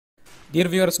Dear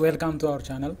viewers, welcome to our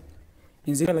channel.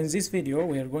 In this video,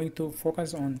 we are going to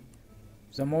focus on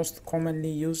the most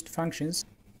commonly used functions.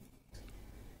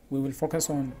 We will focus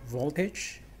on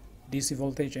voltage, DC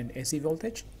voltage and AC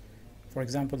voltage. For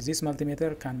example, this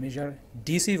multimeter can measure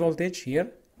DC voltage here,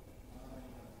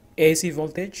 AC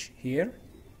voltage here,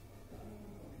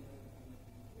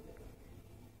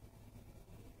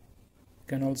 you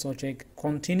can also check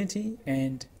continuity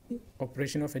and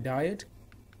operation of a diode.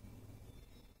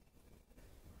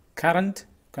 Current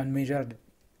can measure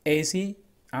AC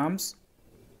amps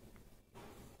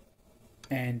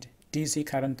and DC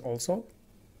current also.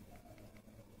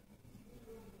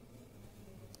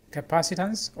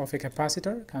 Capacitance of a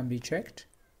capacitor can be checked.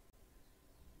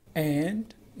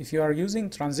 And if you are using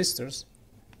transistors,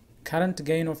 current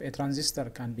gain of a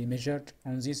transistor can be measured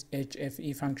on this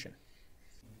HFE function.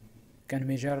 You can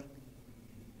measure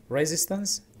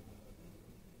resistance.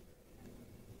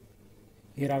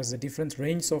 Here are the different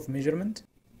ranges of measurement.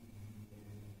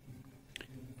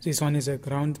 This one is a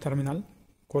ground terminal.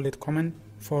 Call it common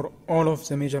for all of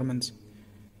the measurements.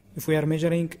 If we are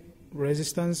measuring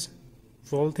resistance,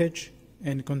 voltage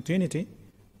and continuity,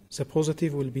 the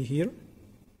positive will be here,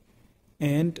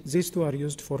 and these two are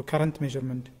used for current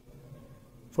measurement.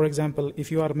 For example, if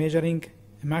you are measuring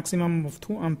a maximum of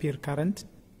 2 ampere current,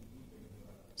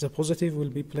 the positive will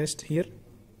be placed here.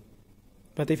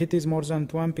 But if it is more than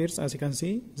 2 amperes, as you can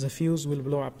see, the fuse will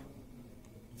blow up.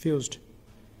 Fused.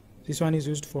 This one is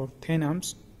used for 10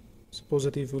 amps. The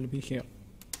positive will be here.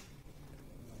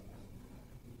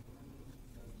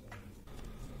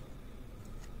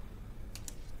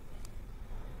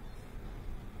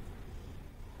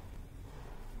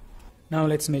 Now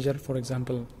let's measure, for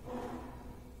example,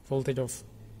 voltage of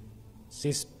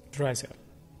this dry cell.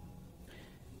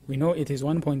 We know it is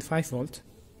 1.5 volt.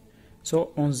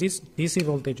 So on this DC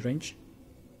voltage range,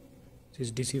 on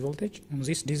this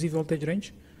DC voltage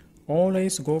range,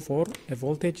 always go for a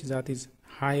voltage that is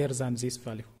higher than this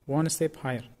value, one step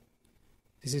higher.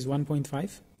 This is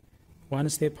 1.5. One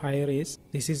step higher is,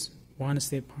 this is one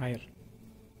step higher.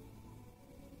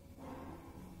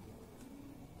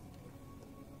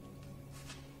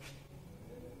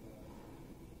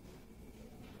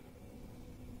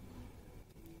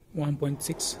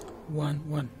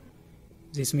 .611.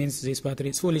 This means this battery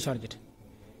is fully charged.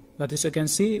 But as you can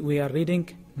see, we are reading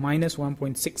minus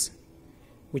 1.6,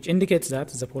 which indicates that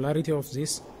the polarity of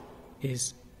this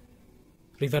is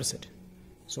reversed.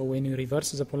 So when you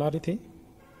reverse the polarity,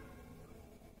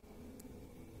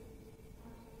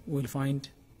 we'll find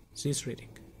this reading.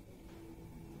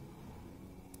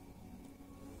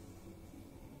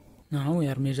 Now we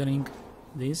are measuring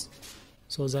this,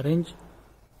 so the range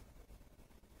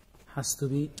has to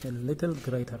be a little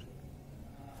greater.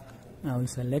 Now we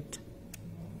select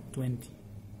 20.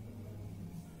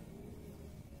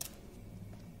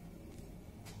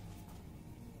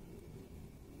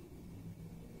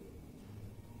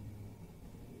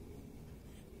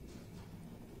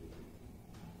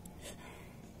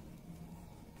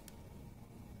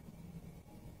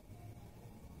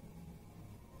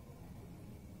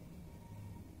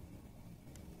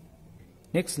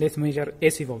 Next, let's measure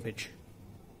AC voltage.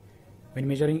 When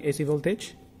measuring AC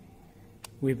voltage,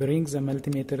 we bring the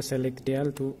multimeter select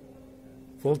dial to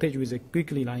voltage with a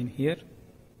quickly line here,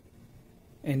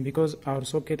 and because our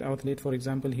socket outlet, for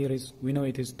example, here is, we know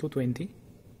it is 220,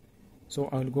 so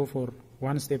I'll go for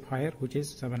one step higher, which is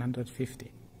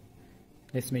 750.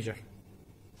 Let's measure.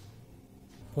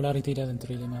 Polarity doesn't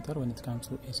really matter when it comes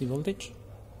to AC voltage.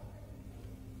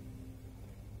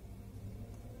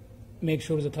 Make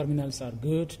sure the terminals are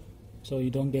good so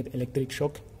you don't get electric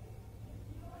shock.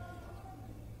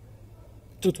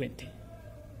 220.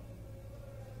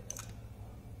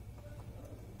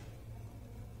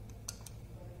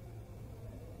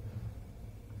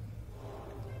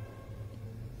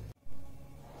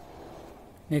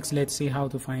 Next, let's see how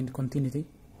to find continuity.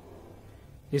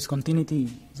 The continuity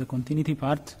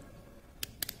part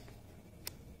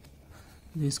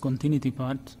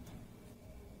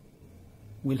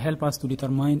will help us to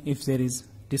determine if there is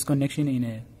disconnection in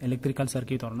an electrical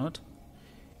circuit or not.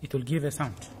 It will give a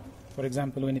sound. For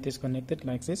example, when it is connected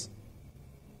like this,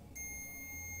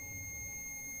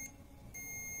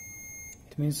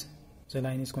 it means the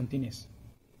line is continuous.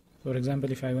 For example,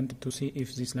 if I wanted to see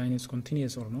if this line is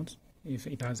continuous or not, if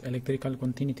it has electrical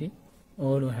continuity,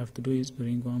 all we have to do is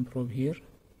bring one probe here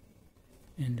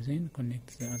and then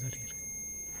connect the other here.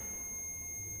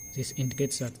 This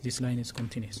indicates that this line is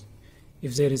continuous.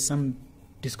 If there is some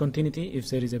discontinuity, if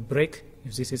there is a break,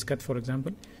 if this is cut, for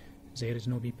example, there is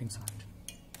no beeping sound.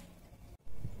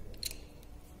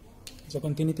 The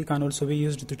continuity can also be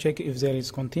used to check if there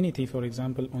is continuity, for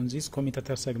example, on this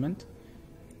commutator segment,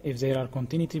 if there are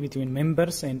continuity between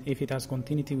members and if it has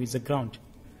continuity with the ground.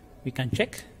 We can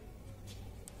check.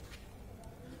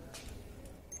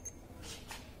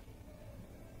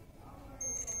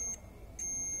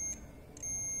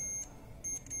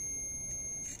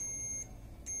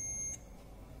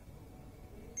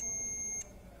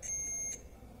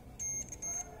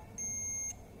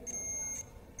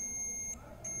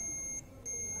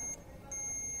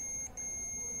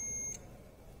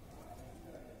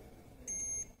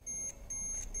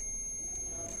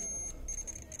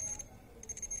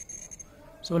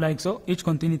 So like so, each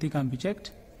continuity can be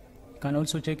checked. You can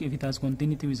also check if it has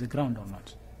continuity with the ground or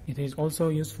not. It is also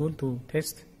useful to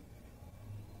test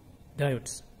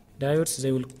diodes. Diodes,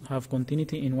 they will have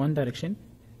continuity in one direction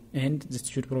and this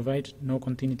should provide no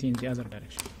continuity in the other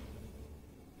direction.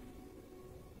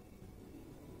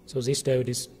 So this diode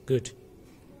is good.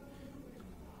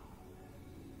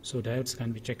 So diodes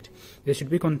can be checked. They should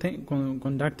be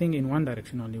conducting in one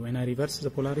direction only. When I reverse the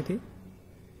polarity,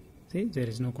 see, there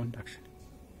is no conduction.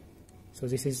 So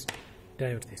this is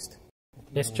diode test.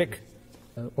 Let's check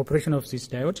operation of this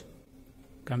diode.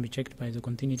 Can be checked by the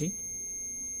continuity.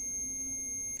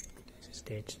 This is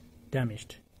state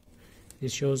damaged.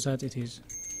 This shows that it is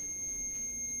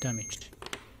damaged.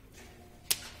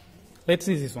 Let's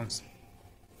see these ones.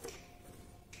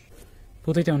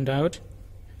 Put it on diode.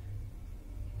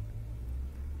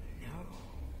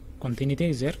 Continuity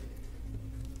is there.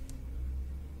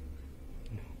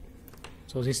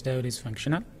 So this diode is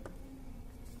functional.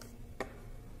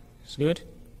 It's good.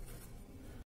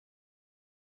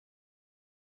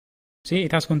 See,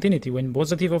 it has continuity. When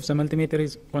positive of the multimeter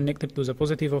is connected to the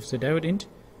positive of the diode end,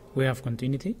 we have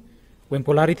continuity. When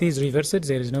polarity is reversed,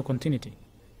 there is no continuity.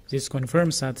 This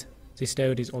confirms that this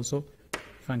diode is also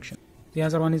functional. The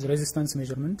other one is resistance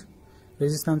measurement.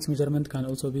 Resistance measurement can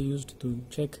also be used to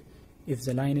check if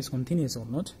the line is continuous or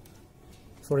not.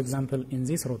 For example, in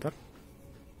this rotor,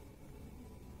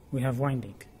 we have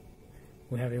winding.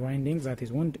 We have a winding that is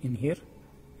wound in here,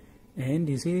 and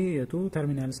you see the two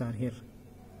terminals are here.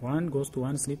 One goes to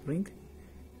one slip ring,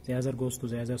 the other goes to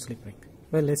the other slip ring.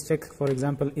 Well, let's check, for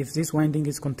example, if this winding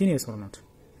is continuous or not.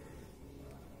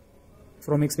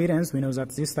 From experience, we know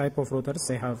that this type of rotors,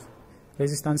 they have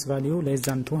resistance value less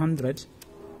than 200.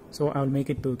 So I'll make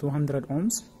it to 200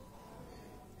 ohms,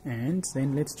 and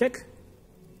then let's check.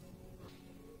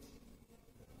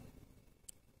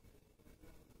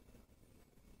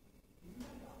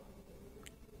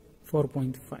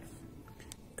 .5.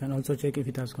 Can also check if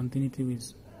it has continuity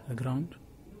with the ground.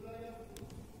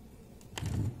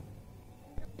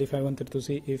 If I wanted to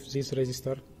see if this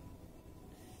resistor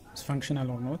is functional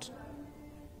or not,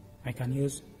 I can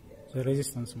use the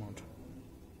resistance mode.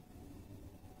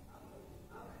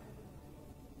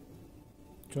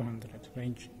 200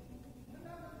 range.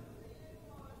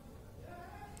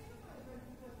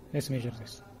 Let's measure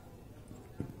this.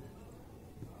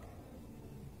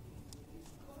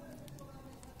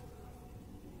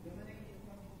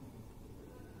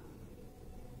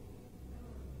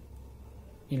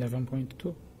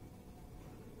 .2,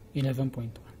 11.1.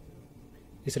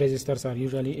 These resistors are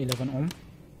usually 11 ohm.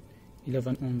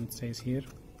 11 ohm it says here.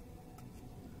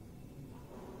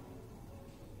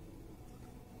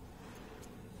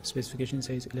 Specification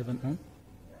says 11 ohm.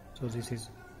 So this is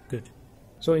good.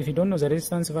 So if you don't know the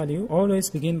resistance value, always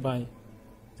begin by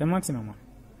the maximum one.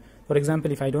 For example,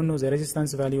 if I don't know the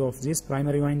resistance value of this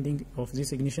primary winding of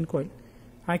this ignition coil,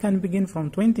 I can begin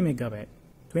from 20 mega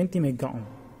ohm.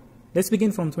 Let's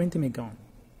begin from 20 mega ohm.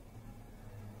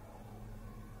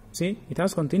 See, it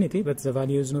has continuity, but the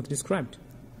value is not described.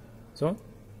 So,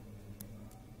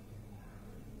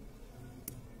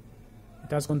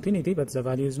 it has continuity, but the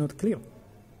value is not clear.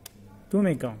 2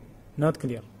 mega ohm, not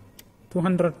clear.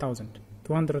 200,000,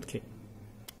 200K,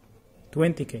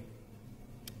 20K,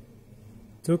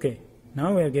 2K.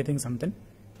 Now we are getting something.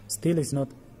 Still is not.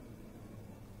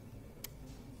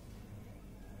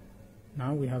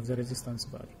 Now we have the resistance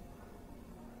value,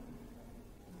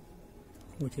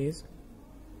 which is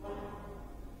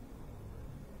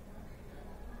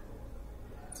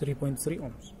 3.3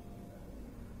 ohms.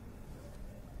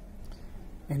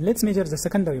 And let's measure the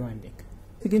secondary winding.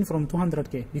 Begin from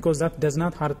 200K because that does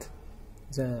not hurt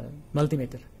the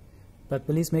multimeter. But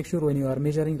please make sure when you are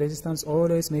measuring resistance,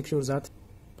 always make sure that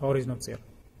power is not there.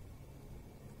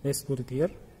 Let's put it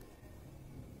here.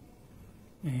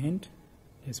 And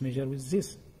let's measure with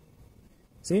this.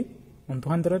 See, on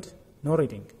 200, no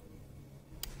reading.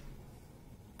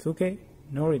 2K,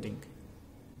 no reading.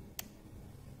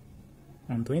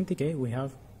 On 20K, we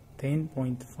have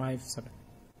 10.57.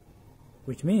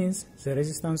 which means the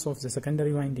resistance of the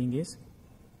secondary winding is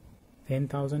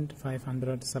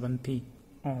 10,570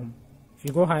 ohm. If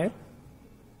you go higher,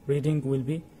 reading will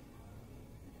be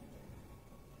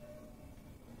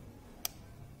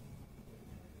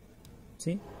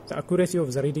see, the accuracy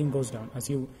of the reading goes down. As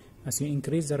you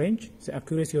increase the range, the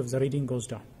accuracy of the reading goes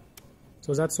down.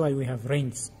 So that's why we have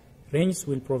range. Range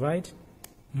will provide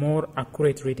more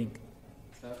accurate reading.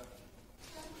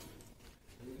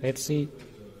 Let's see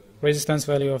resistance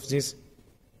value of this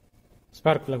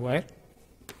spark plug wire.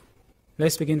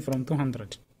 Let's begin from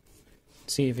 200.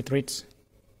 See if it reads.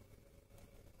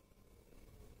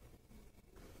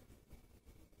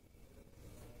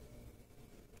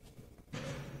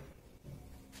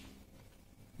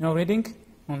 No reading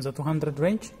on the 200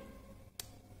 range.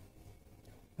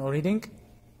 No reading.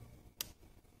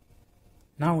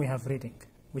 Now we have reading,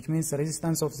 which means the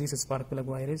resistance of this spark plug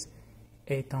wire is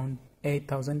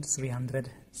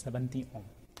 8,370 ohm.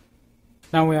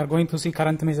 Now we are going to see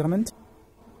current measurement.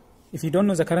 If you don't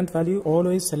know the current value,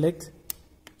 always select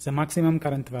the maximum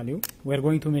current value. We are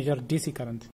going to measure DC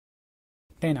current,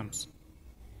 10 amps.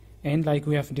 And like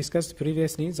we have discussed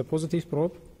previously, the positive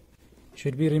probe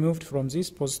should be removed from this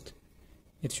post.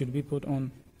 It should be put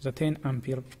on the 10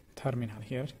 ampere terminal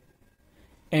here.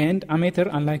 And ammeter,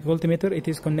 unlike voltmeter, it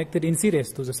is connected in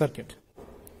series to the circuit.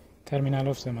 Terminal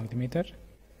of the multimeter.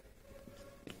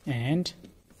 And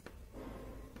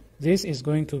this is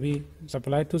going to be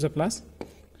supplied to the plus.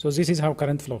 So this is how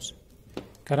current flows.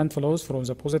 Current flows from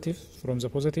the positive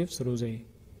through the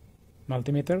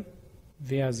multimeter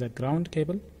via the ground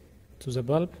cable to the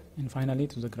bulb and finally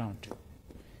to the ground.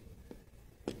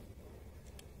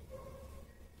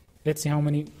 Let's see how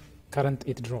many current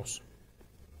it draws.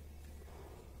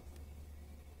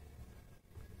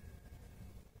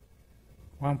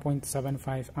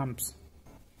 .75 amps.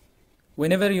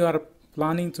 Whenever you are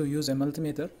planning to use a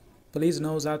multimeter, please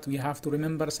know that we have to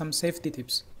remember some safety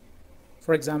tips.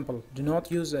 For example, do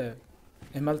not use a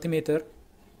multimeter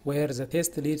where the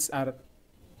test leads are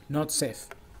not safe.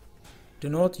 Do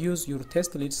not use your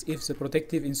test leads if the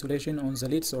protective insulation on the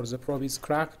leads or the probe is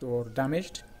cracked or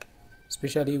damaged,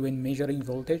 especially when measuring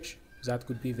voltage. That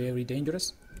could be very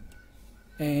dangerous.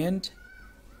 And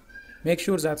make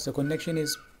sure that the connection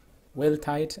is well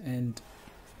tight and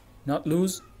not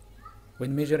loose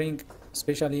when measuring,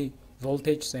 especially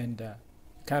voltage and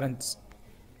currents.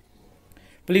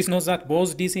 Please note that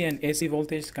both DC and AC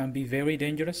voltage can be very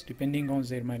dangerous depending on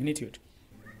their magnitude.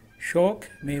 Shock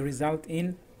may result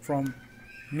from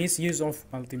misuse of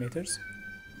multimeters,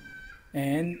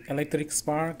 and electric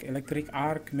spark, electric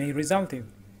arc may result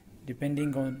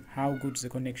depending on how good the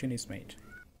connection is made.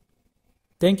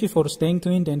 Thank you for staying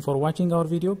tuned and for watching our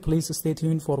video. Please stay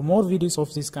tuned for more videos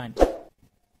of this kind.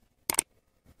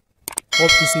 Hope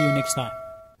to see you next time.